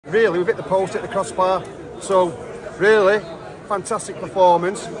really, we've hit the post, hit the crossbar. So, really, fantastic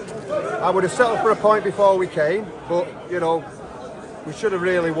performance. I would have settled for a point before we came, but, you know, we should have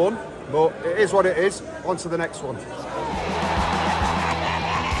really won. But it is what it is. On to the next one.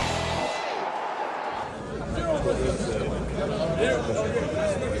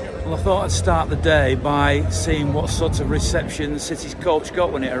 Well, I thought I'd start the day by seeing what sort of reception the City's coach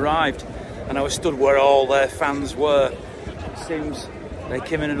got when it arrived. And I was stood where all their fans were. It seems they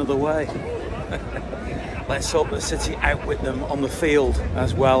came in another way. Let's hope that City outwit them on the field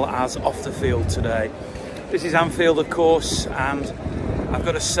as well as off the field today. This is Anfield, of course, and I've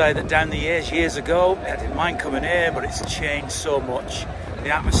got to say that down the years ago, I didn't mind coming here, but it's changed so much. The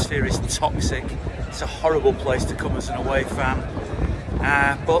atmosphere is toxic. It's a horrible place to come as an away fan.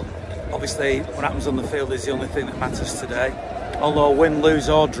 But obviously, what happens on the field is the only thing that matters today. Although win, lose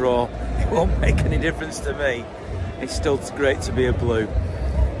or draw, it won't make any difference to me. It's still great to be a Blue.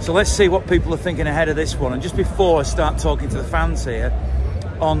 So let's see what people are thinking ahead of this one. And just before I start talking to the fans here,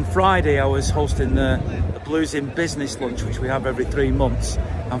 on Friday I was hosting the Blues in Business lunch, which we have every 3 months.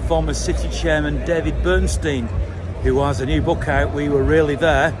 And former City chairman David Bernstein, who has a new book out, We Were Really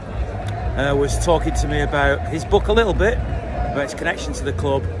There, was talking to me about his book a little bit, about its connection to the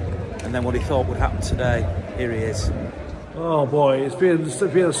club, and then what he thought would happen today. Here he is. Oh boy, it's been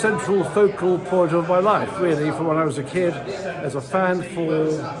a central focal point of my life, really, from when I was a kid, as a fan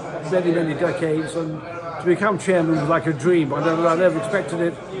for many decades, and to become chairman was like a dream. I never expected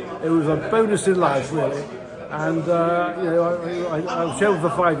it. It was a bonus in life, really. And you know, I was chairman for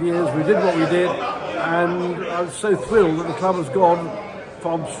 5 years. We did what we did, and I was so thrilled that the club has gone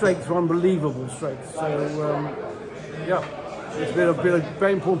from strength to unbelievable strength. So yeah, it's been a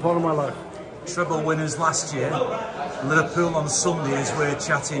very important part of my life. Treble winners last year, Liverpool on Sunday as we're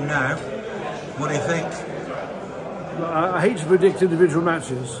chatting now. What do you think? I hate to predict individual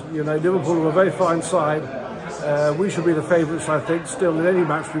matches. You know, Liverpool are a very fine side. We should be the favourites, I think, still in any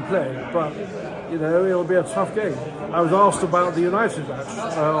match we play. But, you know, it'll be a tough game. I was asked about the United match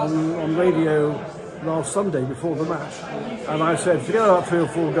on radio last Sunday before the match. And I said, forget about 3 or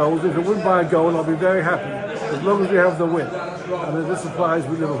 4 goals. If we win by a goal, I'll be very happy, as long as we have the win. And this applies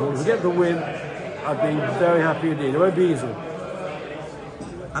with Liverpool. If we get the win, I'd be very happy indeed. It won't be easy.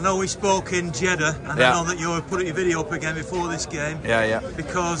 I know we spoke in Jeddah, and I know that you were putting your video up again before this game. Yeah.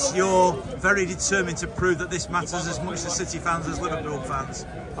 Because you're very determined to prove that this matters as much to City fans as Liverpool fans.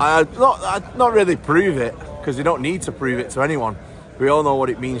 Not really prove it, because you don't need to prove it to anyone. We all know what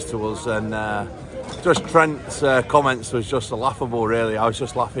it means to us, and just Trent's comments was just laughable, really. I was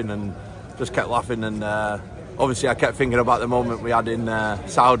just laughing and just kept laughing, and obviously I kept thinking about the moment we had in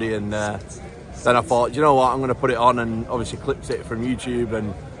Saudi, and then I thought, you know what, I'm going to put it on, and obviously clipped it from YouTube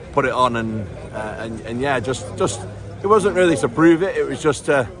and put it on, and yeah, just it wasn't really to prove it. It was just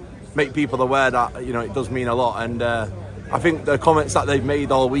to make people aware that, you know, it does mean a lot. And I think the comments that they've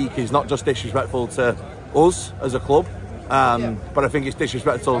made all week is not just disrespectful to us as a club, but I think it's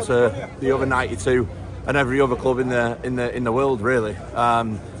disrespectful to the other 92 and every other club in the world, really.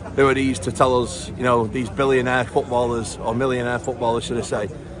 Who are these to tell us, you know, these billionaire footballers, or millionaire footballers, should I say,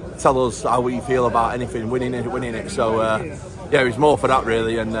 tell us how we feel about anything, winning it. So yeah, it was more for that,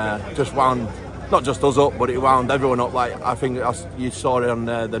 really, and just wound not just us up, but it wound everyone up. Like, I think you saw it on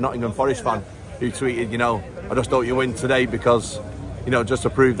the Nottingham Forest fan who tweeted, you know, I just hope you win today, because, you know, just to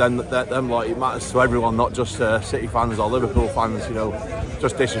prove them like it matters to everyone, not just City fans or Liverpool fans. You know,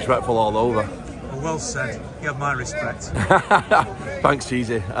 just disrespectful all over. Well said. You have my respect. Thanks,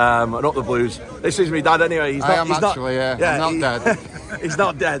 Cheesy. And up the Blues. This is my dad anyway. I'm not dead. He's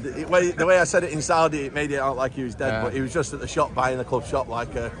not dead. The way I said it in Saudi, it made it out like he was dead, but he was just at the shop buying the club shop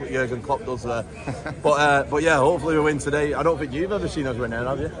like Jurgen Klopp does there. But yeah, hopefully we win today. I don't think you've ever seen us win here,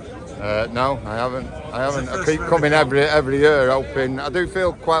 have you? No, I haven't. I keep coming every year hoping. I do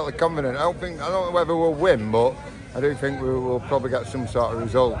feel quietly confident. I don't know whether we'll win, but I do think we will probably get some sort of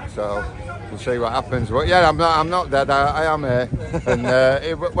result. So we'll see what happens. But yeah, I'm not dead. I am here.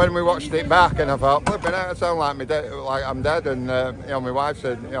 And when we watched it back, and I thought, flipping out, it sounds like I'm dead. And you know, my wife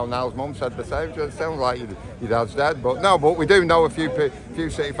said, you know, Niall's mum said the same. It sounds like your dad's dead. But no, but we do know a few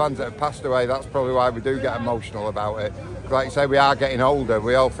City fans that have passed away. That's probably why we do get emotional about it. Like you say, we are getting older.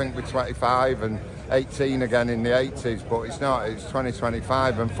 We all think we're 25 and 18 again in the 80s, but it's not. It's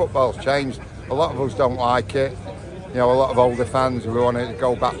 2025, and football's changed. A lot of us don't like it. You know, a lot of older fans, we want to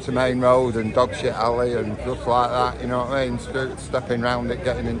go back to Main Road and Dog Shit Alley and stuff like that, you know what I mean? Stepping round it,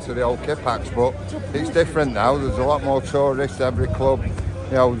 getting into the old kip-packs, but it's different now. There's a lot more tourists, every club,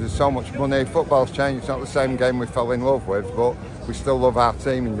 you know, there's so much money. Football's changed. It's not the same game we fell in love with, but we still love our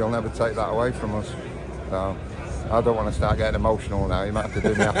team, and you'll never take that away from us. So. I don't want to start getting emotional now. You might have to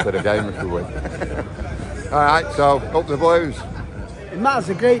do me after the game if we win. All right, so up the Blues. It matters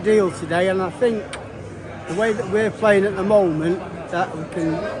a great deal today, and I think the way that we're playing at the moment, that we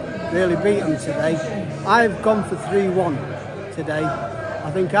can really beat them today. I've gone for 3-1 today. I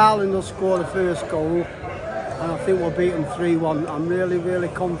think Ireland will score the first goal, and I think we'll beat them 3-1. I'm really, really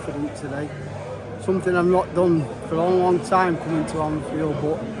confident today. Something I've not done for a long, long time coming to Anfield,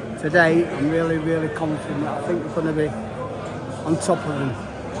 but today I'm really, really confident. I think we're going to be on top of them.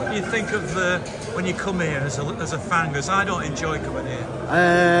 What do you think of when you come here as a fan? Because I don't enjoy coming here.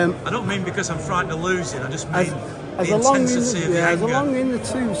 I don't mean because I'm frightened of losing. I just mean the intensity of the anger. As a long in the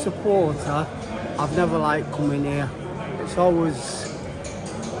two supporter, I've never liked coming here. It's always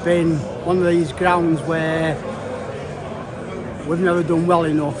been one of these grounds where we've never done well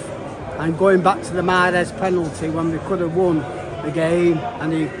enough. And going back to the Matchday penalty when we could have won the game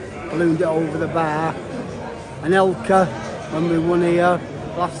and he ballooned it over the bar. And Elka when we won here.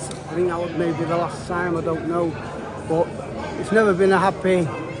 I think that was maybe the last time, I don't know. But it's never been a happy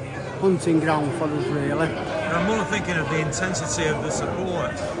hunting ground for us, really. I'm more thinking of the intensity of the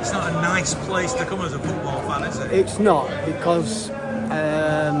support. It's not a nice place to come as a football fan, is it? It's not, because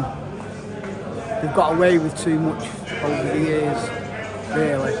they've got away with too much over the years,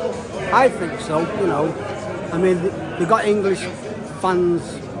 really. I think so, you know. I mean, they got English fans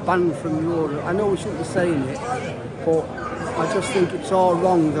banned from Europe. I know we shouldn't be saying it, but I just think it's all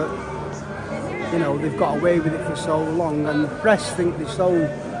wrong that, you know, they've got away with it for so long, and the press think they're so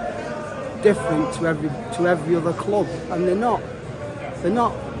different to every other club, and they're not. They're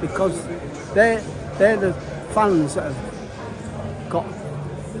not, because they're the fans that have got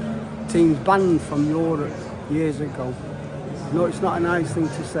teams banned from Europe years ago. No, it's not a nice thing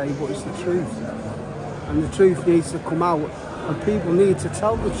to say, but it's the truth, and the truth needs to come out, and people need to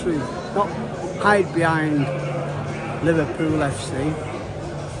tell the truth, not hide behind Liverpool FC,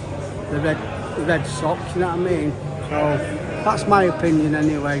 the Red Sox, you know what I mean? So that's my opinion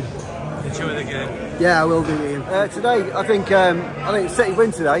anyway. Enjoy the game. Yeah, I will do, Ian. Today, I think City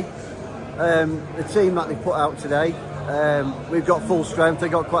win today. The team that they put out today, we've got full strength.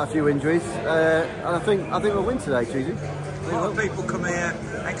 They've got quite a few injuries, and I think we'll win today, Cheesy. A lot of people come here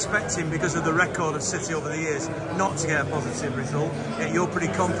expecting, because of the record of City over the years, not to get a positive result. Yet you're pretty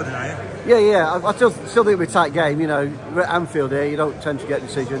confident, are you? Yeah. I still think it'll be a tight game. You know, we're at Anfield here. You don't tend to get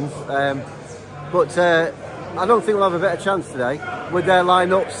decisions, but I don't think we'll have a better chance today with their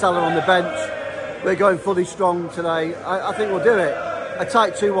line-up. Salah on the bench. We're going fully strong today. I think we'll do it. A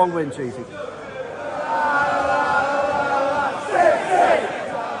tight 2-1 win, Cheesy.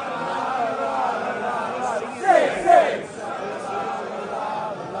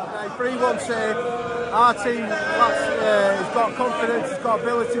 3-1 save. Our team has got confidence, has got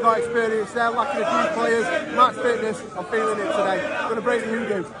ability, got experience. They're lacking a few players, match fitness. I'm feeling it today. I'm going to break the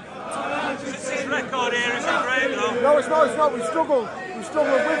hoodoo. City's record here isn't great though. No, it's not. We struggle. We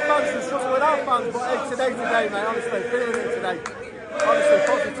struggle with fans, we struggle without fans. But hey, today's the day, mate. Honestly, feeling it today. Honestly,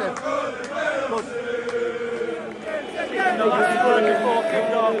 positive. Good.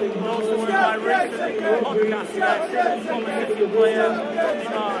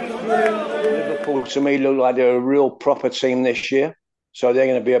 Liverpool to me look like they're a real proper team this year, so they're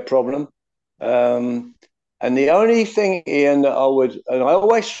going to be a problem. And the only thing, Ian, that and I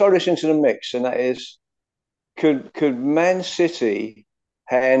always throw this into the mix, and that is, could Man City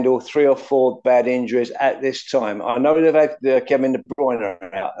handle 3 or 4 bad injuries at this time? I know they've had Kevin De Bruyne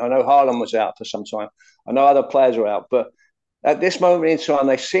out. I know Haaland was out for some time. I know other players are out, but at this moment in time,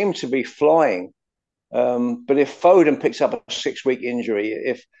 they seem to be flying. But if Foden picks up a 6-week injury,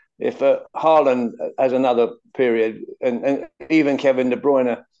 if Haaland has another period, and even Kevin De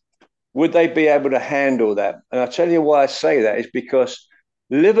Bruyne, would they be able to handle that? And I'll tell you why I say that is because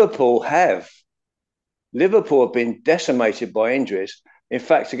Liverpool have been decimated by injuries. In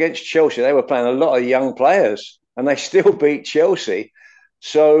fact, against Chelsea, they were playing a lot of young players, and they still beat Chelsea.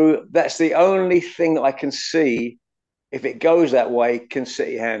 So that's the only thing that I can see. If it goes that way, can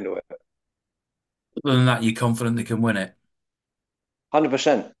City handle it? Other than that, you're confident they can win it?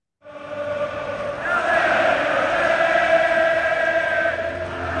 100%.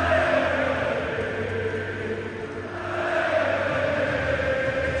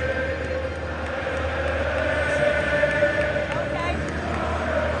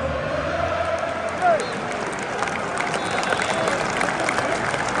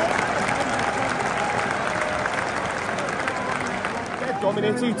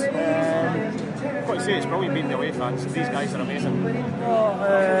 Dominated. Got to say, it's brilliant beating the away fans. These guys are amazing.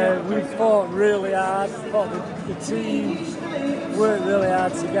 We fought really hard. Thought the team worked really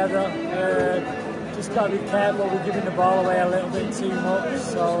hard together. just got to be careful. We're giving the ball away a little bit too much.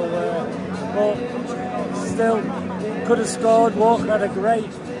 So, but still, could have scored. Walker had a great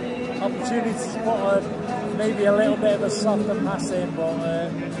opportunity to put maybe a little bit of a softer pass in,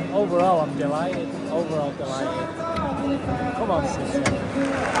 but overall, I'm delighted. Overall, delighted. Come on, sister.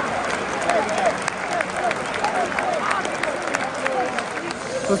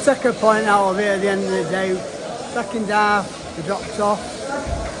 We'll take a point out of it at the end of the day. Second half, we dropped off.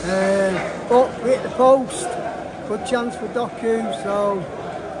 But we hit the post. Good chance for Doku, so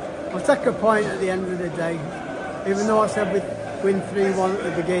we'll take a point at the end of the day. Even though I said we'd win 3-1 at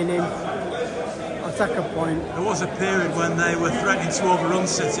the beginning, I'll take a point. There was a period when they were threatening to overrun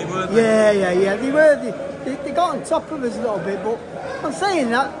City, weren't they? Yeah. They got on top of us a little bit, but I'm saying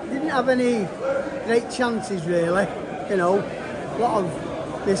that, they didn't have any great chances really. You know, a lot of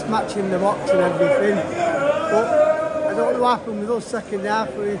mismatch in the box and everything. But I don't know what happened with us second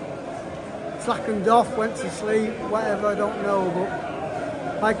half. We slackened off, went to sleep, whatever, I don't know.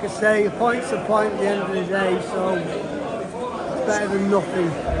 But like I say, a point's a point at the end of the day, so it's better than nothing.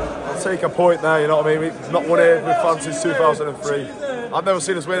 I'll take a point there, you know what I mean? We've not won it with fans since 2003. I've never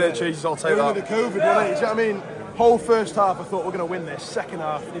seen us win it, Cheese, I'll take that. With the COVID, wasn't it? Do you know what I mean? Whole first half I thought we're going to win this. Second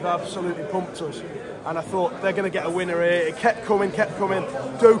half they've absolutely pumped us, and I thought they're going to get a winner here. It kept coming.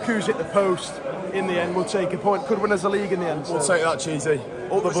 Doku's hit the post. In the end, we'll take a point. Could win us a league in the end. So. We'll take that, Cheesy.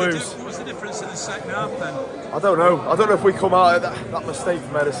 Up the Blues. What's the difference in the second half then? I don't know if we come out of that mistake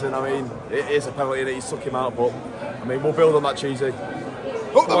from Edison. I mean, it is a penalty that he took him out, but I mean, we'll build on that, Cheesy.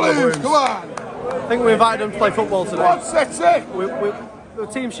 Up the Blues, come on! I think we invited them to play football today. Come on, City! The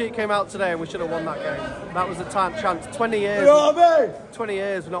team sheet came out today and we should have won that game. That was the chance. 20 years. 20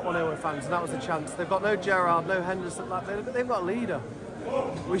 years we've not won it with fans, and that was the chance. They've got no Gerrard, no Henderson. They've got a leader.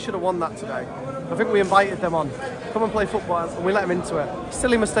 We should have won that today. I think we invited them on. Come and play football, and we let them into it.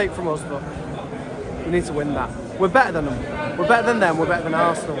 Silly mistake from us, but we need to win that. We're better than them. We're better than them. We're better than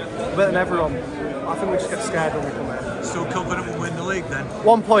Arsenal. We're better than everyone. I think we just get scared when we come here. Still confident we'll win the league then?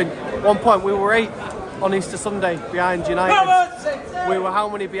 1 point. 1 point. We were 8 on Easter Sunday behind United. We were how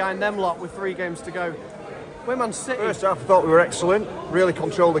many behind them lot with 3 games to go? We're Man City. First half I thought we were excellent, really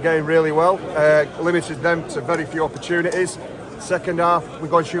controlled the game really well, limited them to very few opportunities. Second half we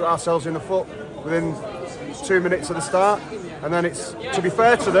go and shoot ourselves in the foot within 2 minutes of the start, and then it's, to be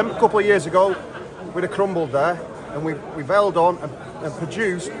fair to them, a couple of years ago we'd have crumbled there, and we've held on and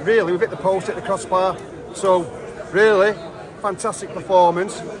produced, really, we've hit the post, hit the crossbar, so really fantastic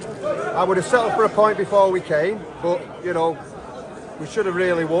performance. I would have settled for a point before we came, but you know, we should have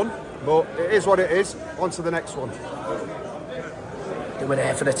really won, but it is what it is. On to the next one. They were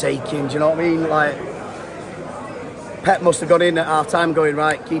there for the taking, do you know what I mean? Like, Pep must have gone in at half time going,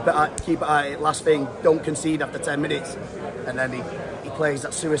 right, keep it at it, last thing, don't concede after 10 minutes. And then he plays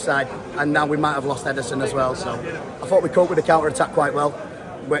that suicide, and now we might have lost Edison as well. So I thought we coped with the counter attack quite well,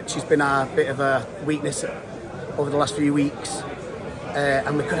 which has been our bit of a weakness over the last few weeks.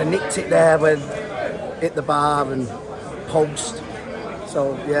 And we could have nicked it there when hit the bar and post.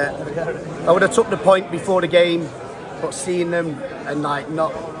 So yeah, I would have took the point before the game, but seeing them and like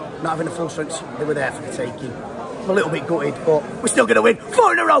not having a full strength, they were there for the taking. I'm a little bit gutted, but we're still going to win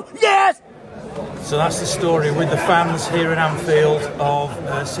 4 in a row. Yes! So that's the story with the fans here in Anfield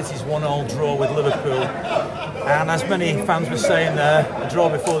of City's 1-1 draw with Liverpool. And as many fans were saying there, a draw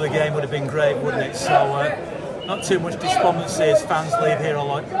before the game would have been great, wouldn't it? So not too much despondency as fans leave here.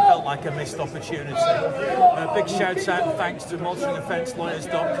 Felt like a missed opportunity. Big shout out and thanks to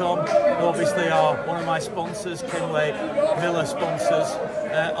motoringoffencelawyers.com, who obviously are one of my sponsors, Kenway Miller Sponsors.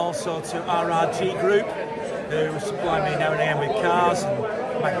 Also to RRG Group, who supply me now and again with cars. And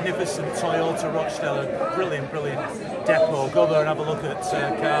magnificent Toyota Rochdale, a brilliant depot. Go there and have a look at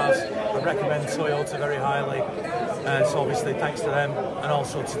cars. I recommend Toyota very highly. So obviously thanks to them, and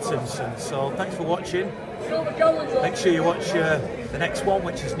also to Timpson. So thanks for watching. Make sure you watch the next one,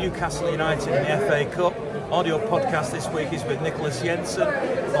 which is Newcastle United in the FA Cup. Audio podcast this week is with Nicholas Jensen,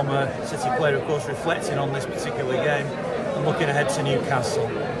 former City player, of course, reflecting on this particular game and looking ahead to Newcastle.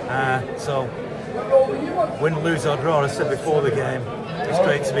 So win, lose or draw, I said before the game, it's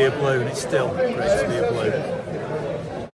great to be a Blue, and it's still great to be a Blue.